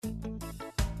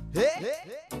Hey,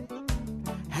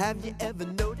 have you ever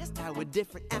noticed how we're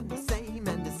different and the same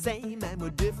and the same and we're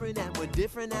different and we're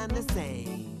different and the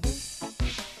same?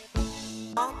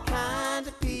 All kinds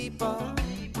of people,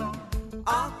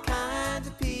 all kinds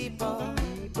of people,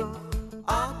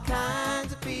 all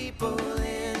kinds of people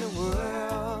in the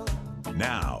world.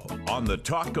 Now, on the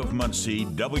Talk of Muncie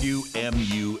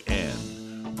WMUN,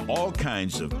 All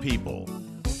Kinds of People,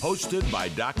 hosted by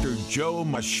Dr. Joe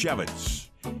Mashevitz.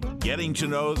 Getting to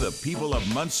know the people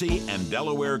of Muncie and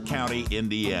Delaware County,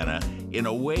 Indiana, in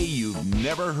a way you've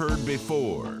never heard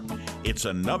before. It's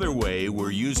another way we're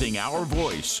using our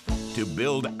voice to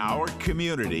build our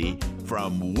community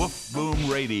from Woof Boom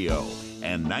Radio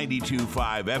and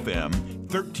 92.5 FM,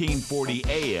 1340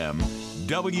 AM,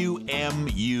 WMUN.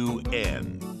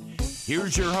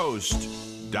 Here's your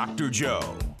host, Dr.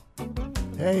 Joe.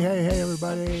 Hey,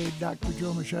 everybody. Dr.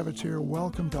 Joe Mashevitz here.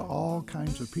 Welcome to All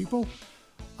Kinds of People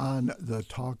on the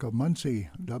Talk of Muncie,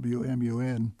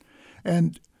 WMUN.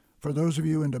 And for those of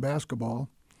you into basketball,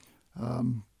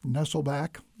 nestle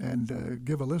back and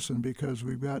give a listen because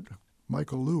we've got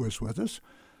Michael Lewis with us,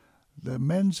 the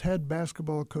men's head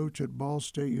basketball coach at Ball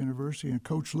State University. And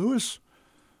Coach Lewis,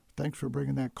 thanks for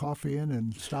bringing that coffee in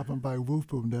and stopping by Woof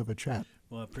Boom to have a chat.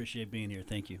 Well, I appreciate being here.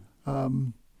 Thank you.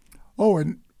 And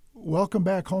welcome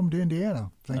back home to Indiana.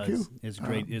 Thank you. It's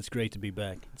great. It's great to be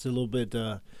back. It's a little bit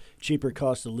cheaper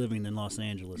cost of living than Los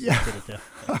Angeles. Yeah.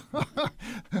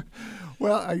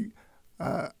 Well,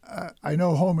 I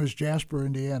know home is Jasper,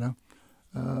 Indiana,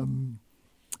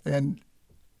 and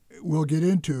we'll get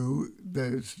into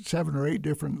the 7 or 8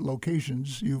 different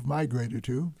locations you've migrated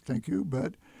to. Thank you.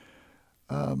 But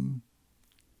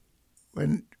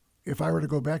if I were to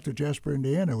go back to Jasper,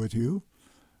 Indiana with you,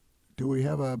 do we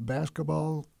have a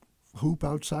basketball hoop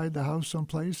outside the house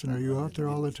someplace, and are you out there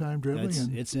all the time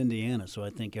dribbling? It's Indiana, so I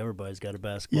think everybody's got a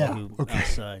basketball hoop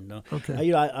outside. No?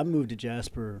 Okay. I moved to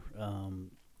Jasper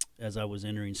as I was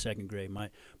entering second grade. My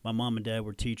mom and dad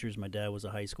were teachers. My dad was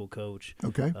a high school coach.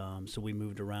 Okay. So we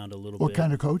moved around a little bit. What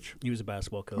kind of coach? He was a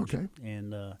basketball coach. Okay.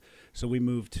 And so we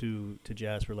moved to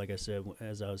Jasper, like I said,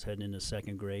 as I was heading into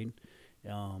second grade.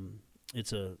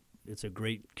 It's a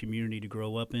great community to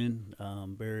grow up in.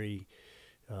 Very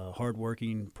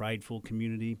hardworking, prideful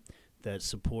community that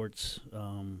supports,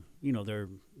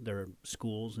 their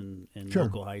schools and Sure.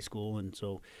 local high school, and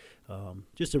so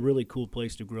just a really cool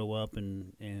place to grow up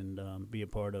and be a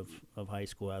part of high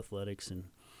school athletics.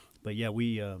 But yeah,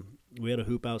 we had a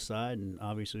hoop outside, and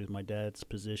obviously with my dad's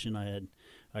position,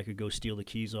 I could go steal the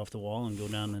keys off the wall and go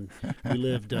down. And we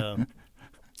lived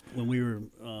when we were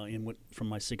from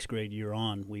my 6th grade year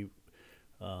on, we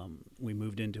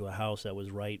moved into a house that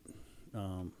was right.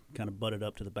 Kind of butted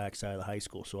up to the backside of the high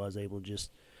school, so I was able to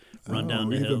just run down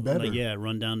the hill. Better.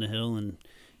 Run down the hill and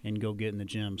go get in the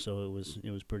gym. So it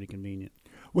was pretty convenient.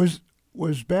 Was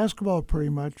basketball pretty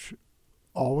much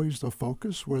always the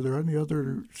focus? Were there any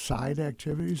other side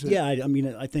activities? Yeah,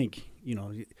 I think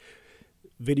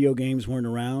video games weren't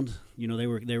around. They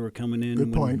were coming in.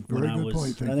 Good point. When Very I good was,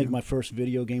 point. Thank I think you. my first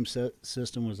video game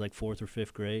system was like 4th or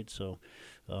 5th grade. So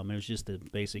it was just the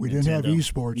basic. We Nintendo. didn't have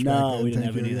esports. No, back then, we didn't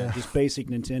have thank any you. of that. Just basic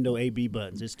Nintendo A/B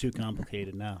buttons. It's too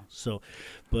complicated now. So,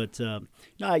 but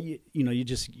you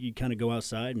kind of go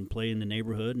outside and play in the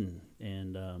neighborhood,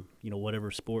 and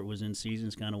whatever sport was in season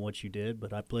is kind of what you did.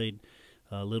 But I played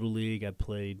Little League. I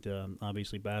played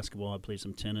obviously basketball. I played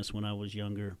some tennis when I was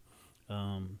younger.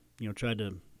 Tried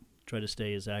to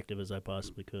stay as active as I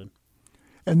possibly could.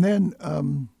 And then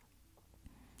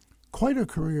quite a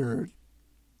career at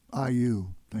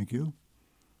IU, thank you,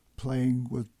 playing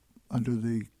under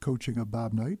the coaching of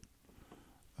Bob Knight.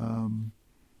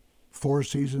 4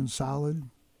 seasons solid,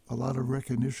 a lot of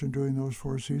recognition during those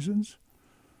 4 seasons.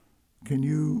 Can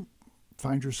you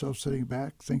find yourself sitting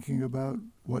back thinking about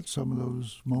what some of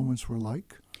those moments were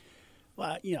like?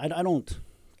 Well, I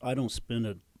don't spend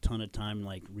a ton of time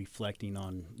like reflecting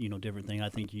on different things. I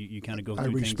think you kind of go through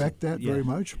things. I respect that very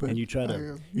much, but and you try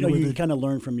to you kind of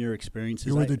learn from your experiences.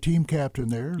 You were the team captain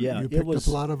there. Yeah, you picked up a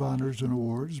lot of honors and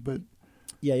awards, but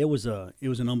yeah, it was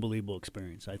an unbelievable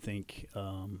experience. I think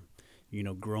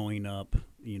growing up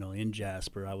in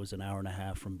Jasper, I was an hour and a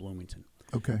half from Bloomington.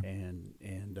 Okay,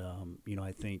 and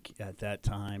I think at that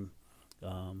time,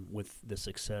 with the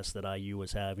success that IU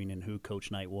was having and who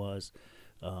Coach Knight was.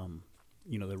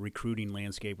 The recruiting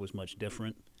landscape was much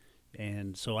different.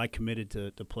 And so I committed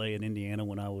to play in Indiana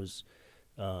when I was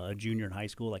a junior in high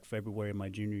school, like February of my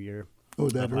junior year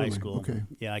of early. high school. Okay.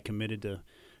 Yeah, I committed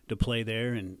to play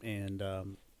there, and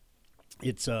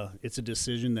it's a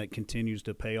decision that continues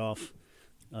to pay off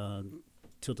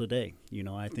till today.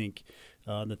 I think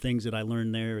the things that I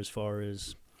learned there as far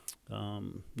as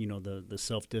the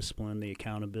self-discipline, the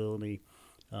accountability,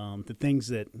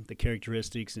 the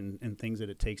characteristics and things that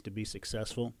it takes to be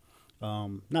successful,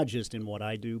 not just in what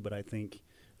I do, but I think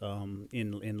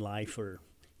in life or,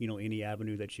 any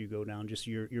avenue that you go down, just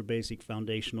your basic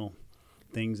foundational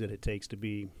things that it takes to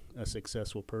be a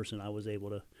successful person. I was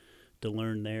able to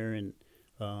learn there. And,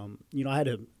 I had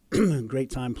a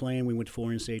great time playing. We went to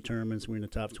 4 in-state tournaments. We were in the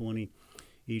top 20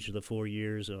 each of the 4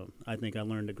 years. I think I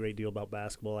learned a great deal about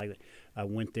basketball. I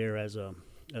went there as a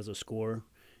scorer,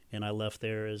 and I left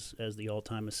there as the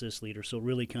all-time assist leader. So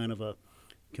really kind of a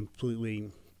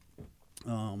completely,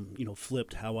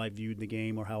 flipped how I viewed the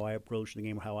game or how I approached the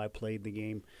game or how I played the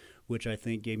game, which I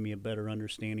think gave me a better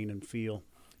understanding and feel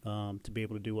to be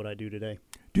able to do what I do today.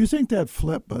 Do you think that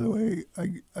flip, by the way,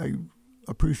 I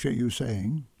appreciate you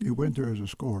saying you went there as a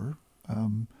scorer,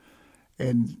 and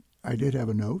I did have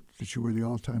a note that you were the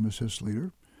all-time assist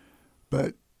leader,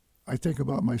 but I think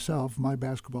about myself, my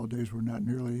basketball days were not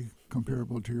nearly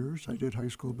comparable to yours. I did high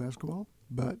school basketball,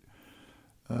 but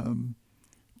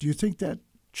do you think that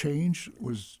change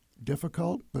was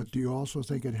difficult, but do you also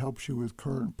think it helps you with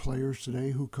current players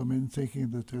today who come in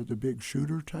thinking that they're the big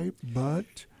shooter type,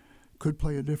 but could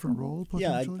play a different role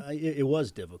potentially? Yeah, it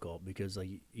was difficult because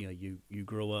you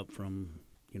grow up from,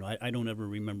 I don't ever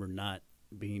remember not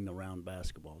being around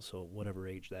basketball. So whatever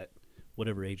age that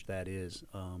is,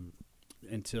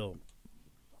 until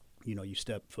you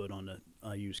step foot on the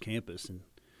IU's campus, and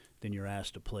then you're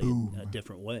asked to play a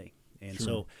different way. And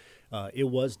sure. So it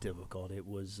was difficult. It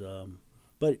was,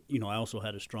 but I also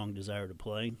had a strong desire to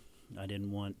play. I didn't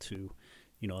want to,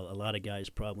 a lot of guys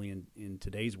probably in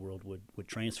today's world would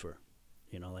transfer.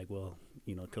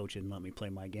 Coach didn't let me play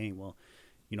my game. Well,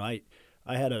 I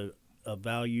had a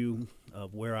value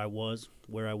of where I was,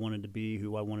 where I wanted to be,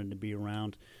 who I wanted to be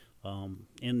around,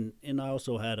 and I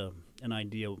also had an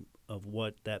idea of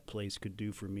what that place could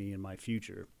do for me in my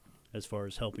future, as far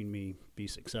as helping me be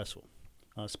successful,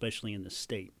 especially in the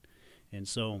state. And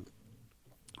so,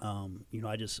 I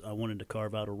wanted to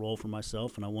carve out a role for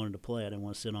myself, and I wanted to play. I didn't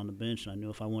want to sit on the bench, and I knew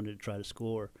if I wanted to try to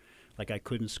score, I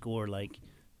couldn't score like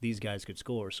these guys could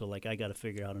score. So I got to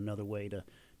figure out another way to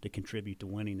contribute to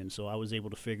winning. And so I was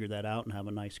able to figure that out and have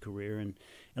a nice career. And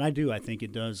I think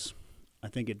it does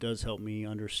help me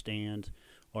understand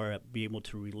or be able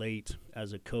to relate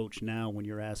as a coach now when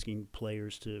you're asking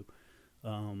players to,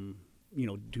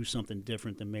 do something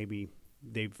different than maybe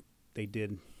they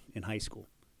did in high school.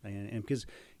 And because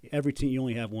every team, you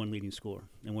only have one leading scorer.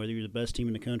 And whether you're the best team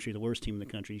in the country, the worst team in the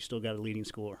country, you still got a leading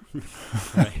scorer.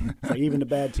 Right? So even the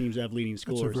bad teams have leading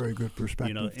scorers. That's a very good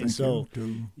perspective. And so,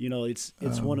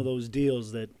 it's one of those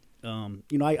deals that,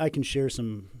 I can share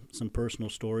some personal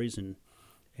stories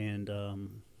and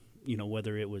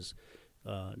whether it was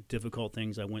difficult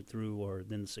things I went through or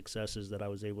then the successes that I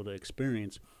was able to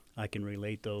experience, I can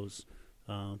relate those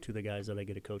to the guys that I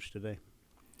get to coach today.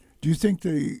 Do you think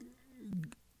the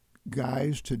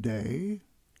guys today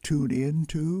tune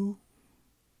into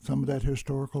some of that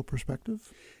historical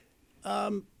perspective?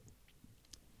 No,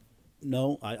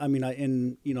 I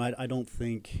don't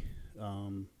think.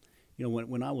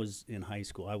 When I was in high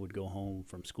school, I would go home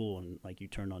from school and you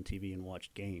turned on TV and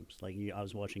watched games. I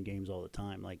was watching games all the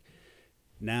time.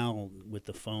 Now with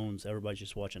the phones, everybody's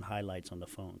just watching highlights on the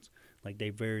phones.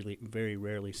 They very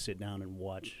rarely sit down and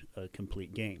watch a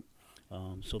complete game.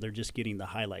 So they're just getting the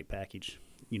highlight package,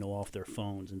 off their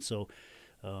phones. And so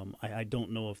I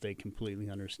don't know if they completely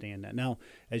understand that. Now,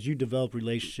 as you develop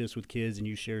relationships with kids and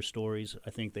you share stories,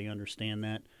 I think they understand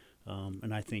that.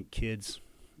 And I think kids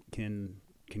can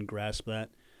grasp that.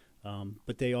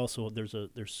 But they also,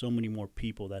 there's so many more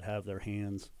people that have their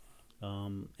hands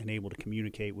and able to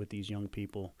communicate with these young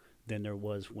people than there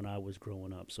was when I was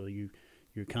growing up. So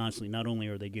you're constantly, not only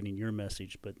are they getting your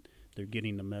message, but they're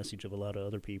getting the message of a lot of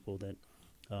other people that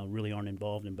really aren't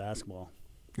involved in basketball.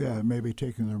 Yeah, maybe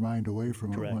taking their mind away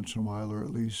from Correct. it once in a while, or at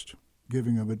least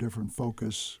giving them a different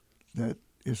focus that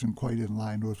isn't quite in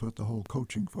line with what the whole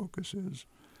coaching focus is.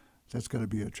 That's got to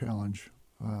be a challenge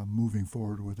moving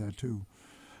forward with that too.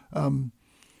 And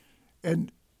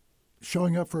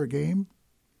showing up for a game,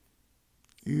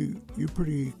 you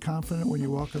pretty confident when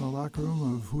you walk in the locker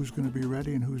room of who's going to be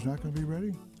ready and who's not going to be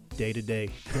ready? Day to day.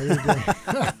 Day to day.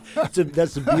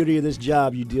 That's the beauty of this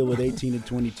job. You deal with 18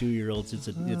 to 22-year-olds. It's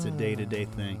a day-to-day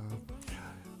thing.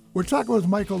 We're talking with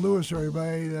Michael Lewis,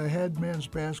 everybody, the head men's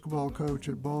basketball coach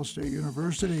at Ball State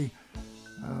University.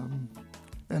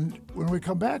 And when we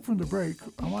come back from the break,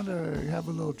 I want to have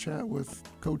a little chat with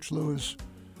Coach Lewis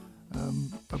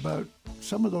about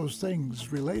some of those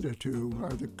things related to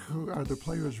are the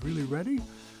players really ready?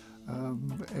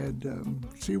 and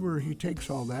see where he takes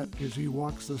all that as he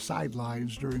walks the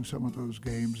sidelines during some of those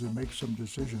games and makes some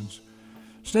decisions.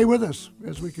 Stay with us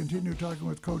as we continue talking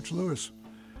with Coach Lewis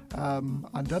on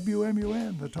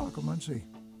WMUN, the Talk of Muncie.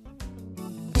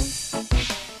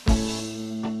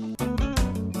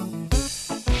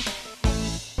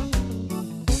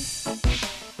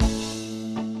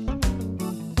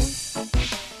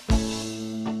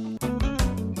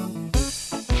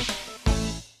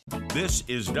 This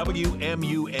is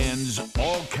WMUN's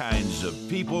All Kinds of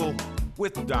People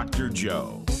with Dr.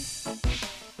 Joe.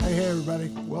 Hey, everybody.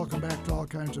 Welcome back to All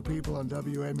Kinds of People on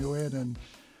WMUN. And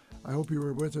I hope you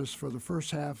were with us for the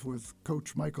first half with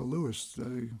Coach Michael Lewis,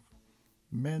 the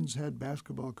men's head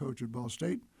basketball coach at Ball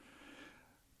State.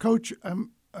 Coach,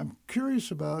 I'm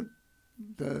curious about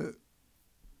the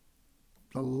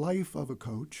life of a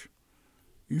coach.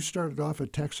 You started off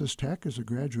at Texas Tech as a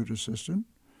graduate assistant.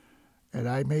 And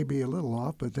I may be a little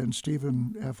off, but then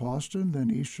Stephen F. Austin,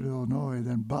 then Eastern Illinois,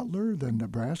 then Butler, then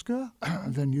Nebraska,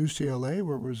 then UCLA,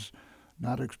 where it was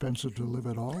not expensive to live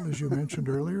at all, as you mentioned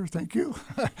earlier. Thank you.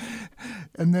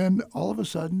 And then all of a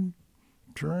sudden,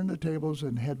 turn the tables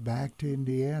and head back to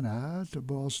Indiana, to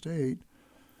Ball State.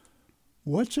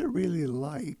 What's it really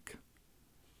like?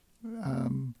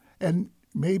 And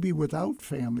maybe without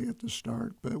family at the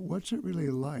start, but what's it really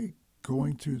like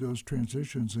going through those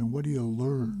transitions, and what do you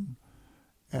learn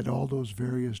at all those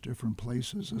various different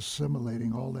places,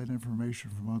 assimilating all that information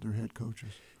from other head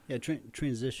coaches? Yeah,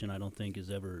 transition I don't think is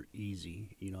ever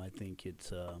easy. I think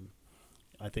it's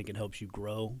I think it helps you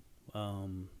grow,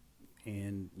 and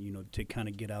to kind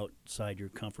of get outside your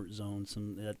comfort zone.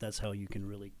 That's how you can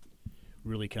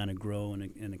really kind of grow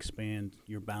and expand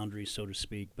your boundaries, so to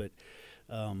speak. But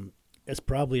it's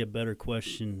probably a better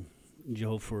question,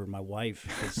 Joe, for my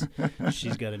wife, because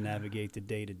she's got to navigate the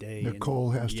day-to-day.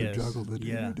 Nicole has to juggle the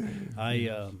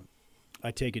day-to-day.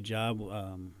 I take a job.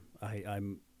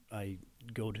 I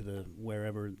go to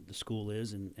wherever the school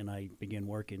is, and I begin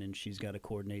working, and she's got to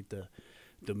coordinate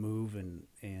the move,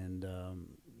 and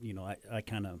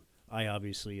I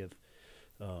obviously have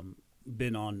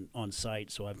been on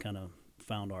site, so I've kind of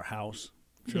found our house.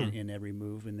 Sure. In every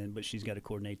move, but she's got to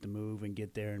coordinate the move and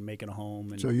get there and make it a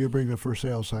home. And so you bring the for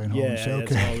sale sign home. Yeah, and say,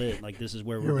 okay, that's all it. Like, this is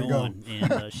where we're going,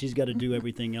 and she's got to do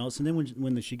everything else. And then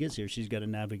when she gets here, she's got to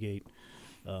navigate,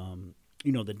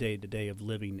 the day-to-day of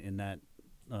living in that,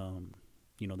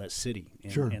 that city.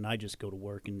 And, sure. And I just go to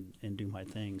work and do my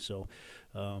thing. So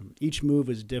each move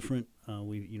is different.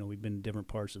 We've been in different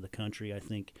parts of the country. I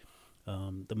think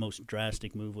the most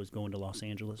drastic move was going to Los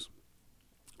Angeles.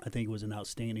 I think it was an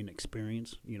outstanding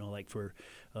experience, like for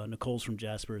Nicole's from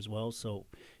Jasper as well. So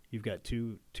you've got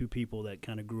two people that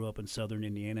kind of grew up in southern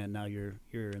Indiana, and now you're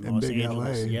in Los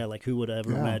Angeles. LA. Yeah, like who would have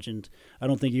ever imagined? I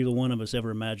don't think either one of us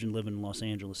ever imagined living in Los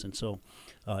Angeles. And so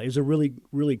it was a really,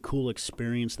 really cool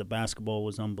experience. The basketball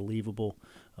was unbelievable.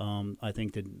 I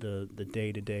think that the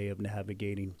day-to-day of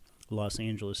navigating Los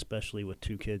Angeles, especially with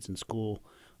two kids in school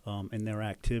and their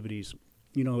activities,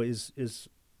 is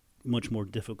much more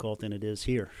difficult than it is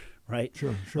here, right?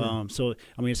 Sure. So,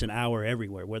 it's an hour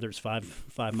everywhere, whether it's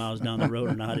five miles down the road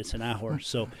or not, it's an hour.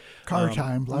 So car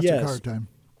time, lots of car time.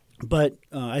 But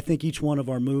I think each one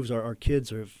of our moves, our kids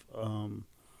have,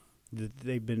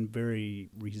 they've been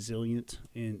very resilient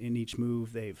in each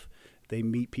move. They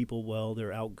meet people well,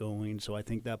 they're outgoing. So I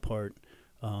think that part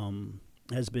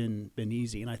has been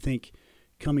easy. And I think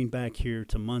coming back here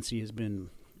to Muncie has been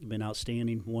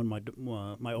outstanding.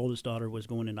 My oldest daughter was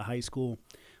going into high school.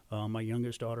 My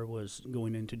youngest daughter was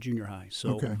going into junior high.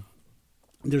 So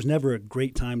there's never a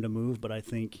great time to move, but I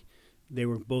think they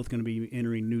were both going to be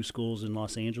entering new schools in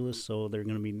Los Angeles, so they're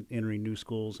going to be entering new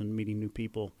schools and meeting new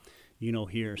people,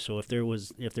 here. So if there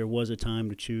was a time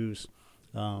to choose,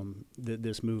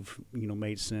 this move,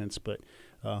 made sense. But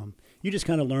you just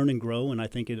kind of learn and grow, and I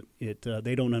think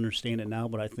they don't understand it now,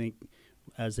 but I think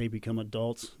as they become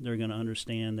adults, they're going to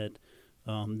understand that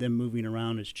them moving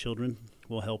around as children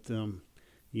will help them,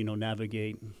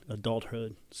 navigate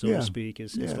adulthood, so to speak,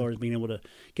 as far as being able to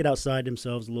get outside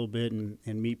themselves a little bit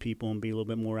and meet people and be a little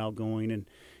bit more outgoing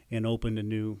and open to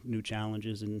new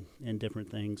challenges and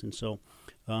different things. And so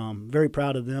very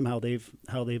proud of them, how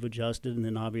they've adjusted. And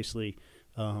then obviously,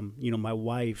 my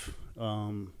wife,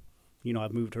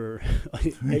 I've moved her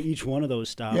at each one of those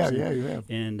stops. You have.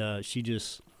 And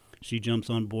she jumps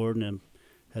on board and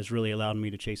has really allowed me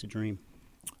to chase a dream.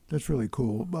 That's really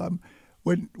cool.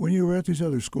 When you were at these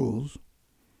other schools,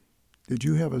 did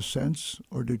you have a sense,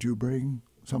 or did you bring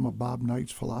some of Bob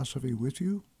Knight's philosophy with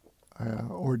you?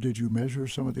 Or did you measure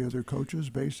some of the other coaches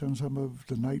based on some of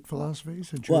the Knight philosophies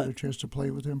since you had a chance to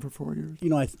play with him for 4 years?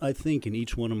 I think in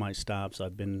each one of my stops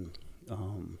I've been,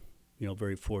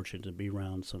 very fortunate to be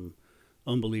around some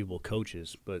unbelievable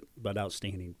coaches, but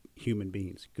outstanding human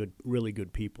beings, really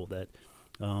good people that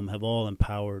have all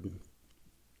empowered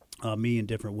me in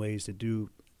different ways to do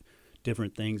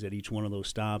different things at each one of those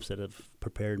stops that have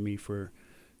prepared me for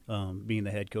being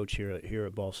the head coach here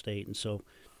at Ball State. And so,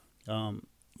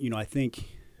 I think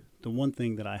the one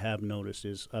thing that I have noticed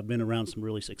is I've been around some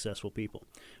really successful people,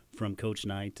 from Coach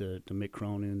Knight to Mick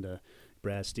Cronin to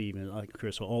Brad Stevens, like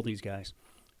Chris, all these guys.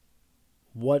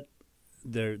 What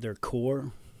their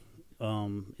core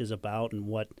is about and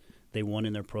what they want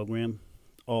in their program,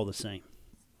 all the same.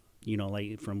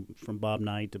 Like from Bob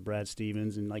Knight to Brad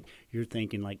Stevens, and like you're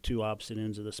thinking like two opposite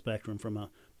ends of the spectrum from a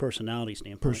personality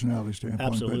standpoint.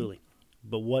 Absolutely.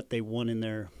 But what they want in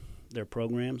their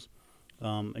programs,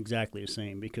 exactly the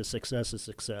same, because success is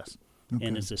success. Okay.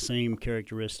 And it's the same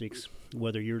characteristics,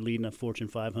 whether you're leading a Fortune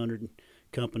 500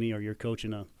 company or you're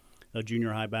coaching a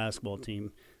junior high basketball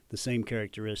team, the same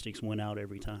characteristics went out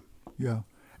every time. Yeah.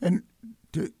 And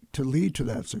to lead to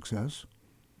that success,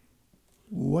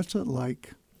 what's it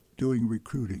like doing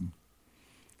recruiting?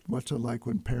 What's it like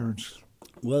when parents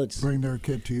bring their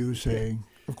kid to you saying,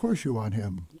 of course you want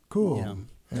him, cool. Yeah.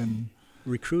 And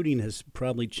recruiting has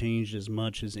probably changed as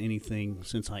much as anything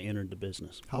since I entered the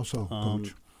business. How so,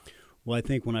 Coach? Well, I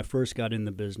think when I first got in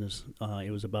the business,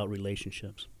 it was about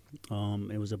relationships.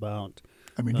 It was about...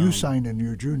 you signed in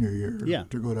your junior year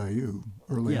to go to IU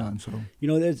early on. So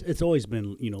it's always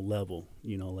been, level,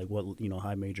 like what,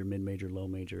 high major, mid-major, low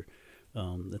major,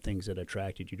 the things that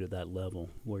attracted you to that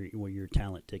level where your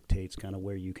talent dictates kind of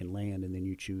where you can land, and then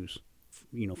you choose,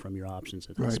 from your options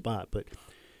at that spot. But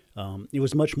it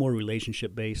was much more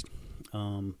relationship-based.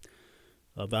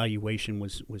 Evaluation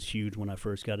was huge when I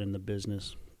first got in the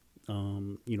business.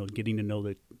 Getting to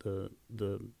know the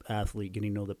athlete,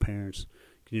 getting to know the parents,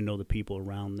 getting to know the people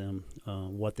around them,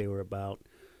 what they were about,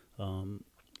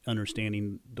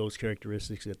 understanding those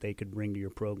characteristics that they could bring to your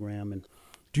program. And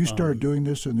do you start doing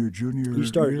this in their junior year?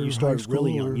 You start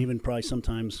really young, even probably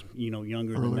sometimes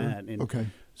younger than that. And okay.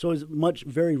 So it's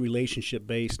very relationship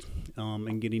based,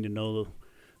 and getting to know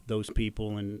those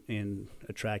people and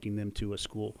attracting them to a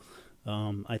school.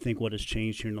 I think what has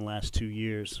changed here in the last 2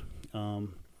 years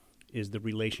is the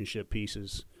relationship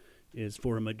pieces is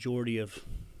for a majority of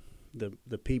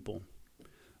the people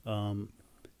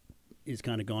is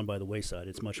kind of gone by the wayside.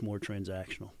 It's much more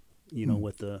transactional,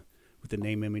 with the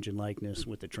name, image, and likeness,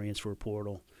 with the transfer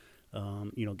portal,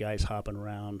 guys hopping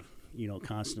around,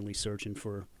 constantly searching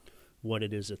for what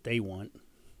it is that they want,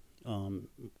 and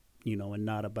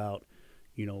not about,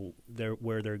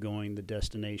 where they're going, the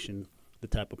destination, the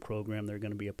type of program they're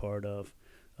going to be a part of.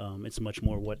 It's much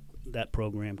more what that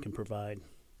program can provide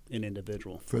an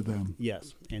individual. For them.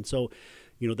 Yes. And so,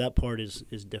 that part is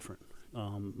different.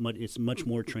 It's much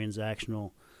more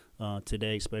transactional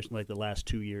today, especially like the last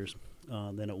 2 years,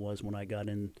 than it was when I got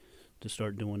in to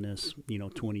start doing this,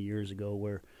 20 years ago,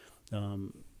 where,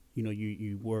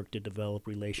 you work to develop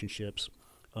relationships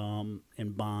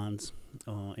and bonds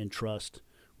and trust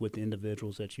with the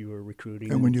individuals that you were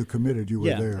recruiting. And when you committed, you were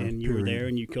there. Yeah, and you were there,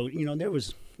 and you coach. There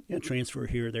was transfer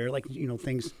here or there. Like,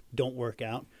 things don't work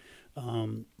out.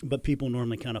 But people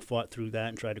normally kind of fought through that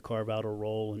and tried to carve out a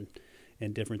role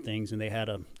and different things. And they had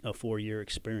a 4-year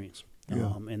experience.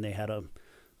 And they had a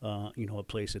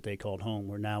place that they called home,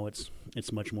 where now it's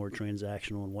much more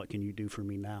transactional, and what can you do for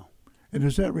me now? And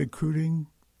does that recruiting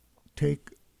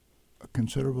take a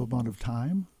considerable amount of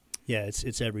time? Yeah,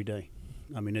 it's every day.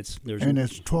 It's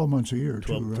 12 months a year,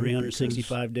 too, right?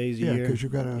 365 days a year. Yeah, because you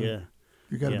got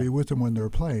to be with them when they're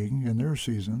playing in their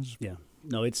seasons. Yeah,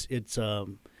 no, it's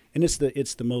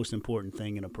the most important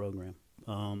thing in a program.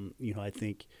 I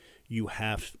think you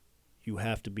have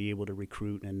to be able to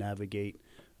recruit and navigate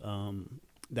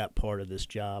that part of this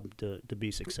job to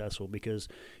be successful, because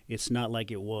it's not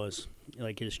like it was.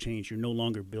 Like, it has changed. You're no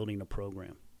longer building a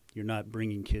program. You're not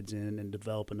bringing kids in and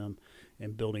developing them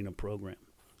and building a program.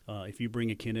 If you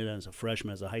bring a kid in as a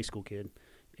freshman, as a high school kid,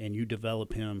 and you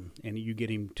develop him and you get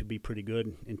him to be pretty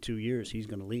good in 2 years, he's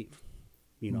going to leave.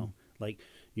 Like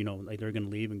they're going to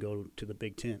leave and go to the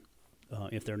Big Ten.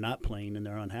 If they're not playing and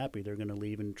they're unhappy, they're going to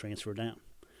leave and transfer down.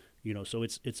 So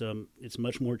it's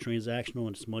much more transactional,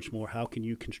 and it's much more how can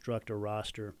you construct a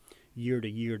roster year to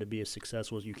year to be as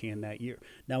successful as you can that year.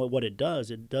 Now, what it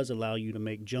does allow you to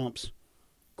make jumps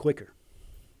quicker.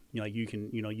 You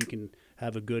can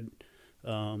have a good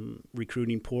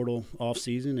recruiting portal off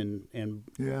season and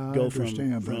go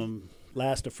from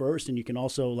last to first, and you can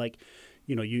also, like,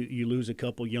 you lose a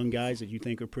couple young guys that you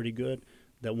think are pretty good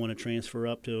that want to transfer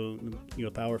up to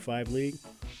Power 5 league,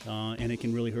 and it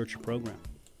can really hurt your program.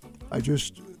 It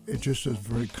just is a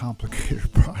very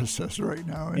complicated process right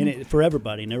now, and for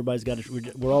everybody, and everybody's got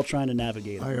to. We're all trying to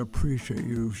navigate it. I appreciate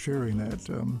you sharing that.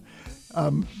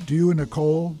 Do you and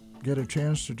Nicole get a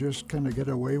chance to just kind of get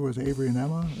away with Avery and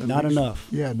Emma? Not enough.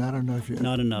 Yeah, not enough yet.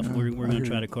 Not enough. We're going to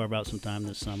try to carve out some time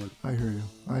this summer. I hear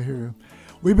you.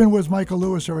 We've been with Michael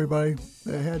Lewis, everybody,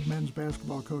 the head men's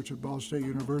basketball coach at Ball State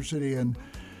University, and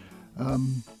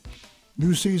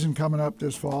new season coming up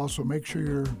this fall, so make sure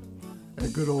you're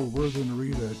at good old Worthing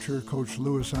Arena to cheer Coach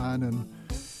Lewis on. And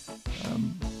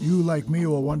you, like me,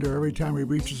 will wonder every time he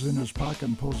reaches in his pocket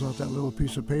and pulls out that little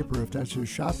piece of paper if that's his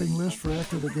shopping list for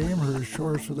after the game or his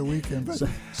chores for the weekend. But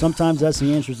sometimes that's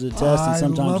the answer to the test, and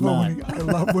sometimes not. I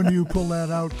love when you pull that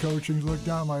out, Coach, and you look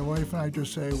down at my wife, and I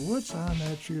just say, what's on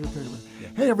that sheet of paper? Yeah.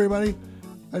 Hey, everybody.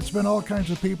 It's been All Kinds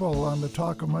of People on the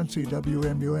Talk of Muncie,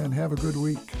 WMUN. Have a good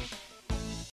week.